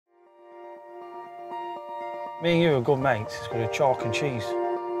Me and you are good mates. It's got a chalk and cheese.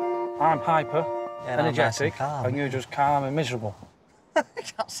 I'm hyper, energetic, and you're just calm and miserable. You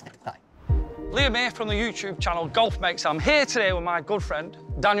can't say that. Liam here from the YouTube channel Golfmates. I'm here today with my good friend,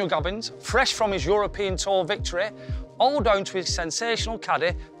 Daniel Gavins, fresh from his European Tour victory, all down to his sensational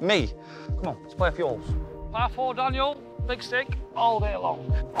caddy, me. Come on, let's play a few holes. Par 4, Daniel, big stick, all day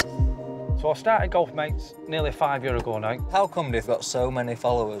long. So I started Golfmates nearly 5 years ago now. How come they've got so many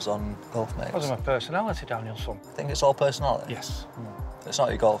followers on Golfmates? Because of my personality, Daniel, son. I think it's all personality? Yes. It's not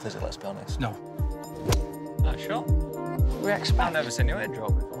your golf, is it, let's be honest? No. Nice shot. We expect. I've never seen you hit draw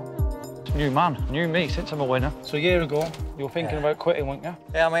before. New man, new me since I'm a winner. So a year ago, you were thinking about quitting, weren't you?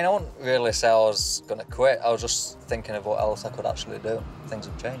 Yeah, I mean, I wouldn't really say I was going to quit. I was just thinking of what else I could actually do. Things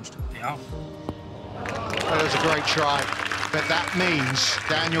have changed. Yeah. Well, it was a great try, but that means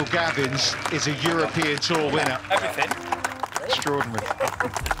Daniel Gavins is a European Tour winner. Everything. Extraordinary.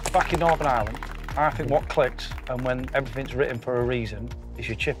 Back in Northern Ireland, I think what clicks, and when everything's written for a reason, is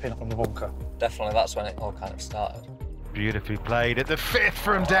your chipping from the bunker. Definitely, that's when it all kind of started. Beautifully played at the 5th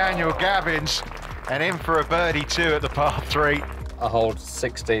from Daniel Gavins, and in for a birdie 2 at the par 3. I hold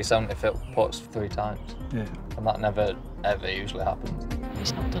 60, 70 foot putts 3 times. Yeah. And that never, ever usually happens.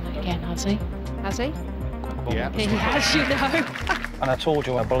 He's not done it again, has he? Has he? Yeah. He has, you know. And I told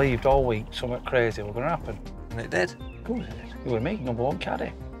you I believed all week something crazy was going to happen. And it did. Of course it did. You were me, #1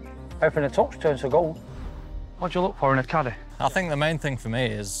 caddy. Everything I touch turns to gold. What do you look for in a caddy? I think the main thing for me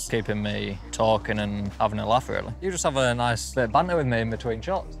is keeping me talking and having a laugh, really. You just have a nice bit of banter with me in between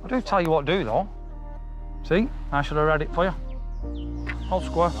shots. I do tell you what to do, though. See? I should have read it for you. Hold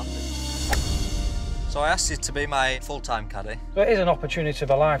square. So I asked you to be my full-time caddy. So it is an opportunity of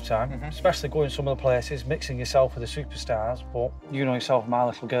a lifetime, especially going some of the places, mixing yourself with the superstars. But you know yourself, my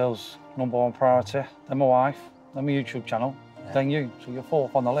little girl's #1 priority. Then my wife, then my YouTube channel, then you. So you're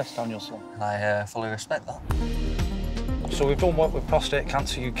 4th on the list, Danielson. I fully respect that. So we've done work with Prostate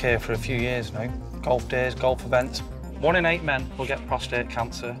Cancer UK for a few years now. Golf days, golf events. 1 in 8 men will get prostate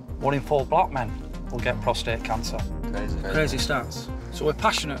cancer. 1 in 4 black men will get prostate cancer. Crazy stats. So we're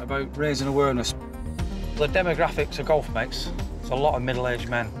passionate about raising awareness. The demographics of Golfmates, it's a lot of middle-aged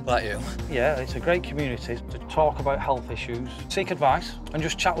men. Like you? Yeah, it's a great community to talk about health issues, seek advice, and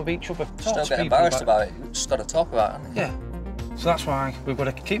just chat with each other. Just don't get embarrassed about it. You've just got to talk about it, haven't you? Yeah. So that's why we've got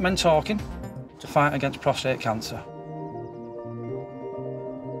to keep men talking to fight against prostate cancer.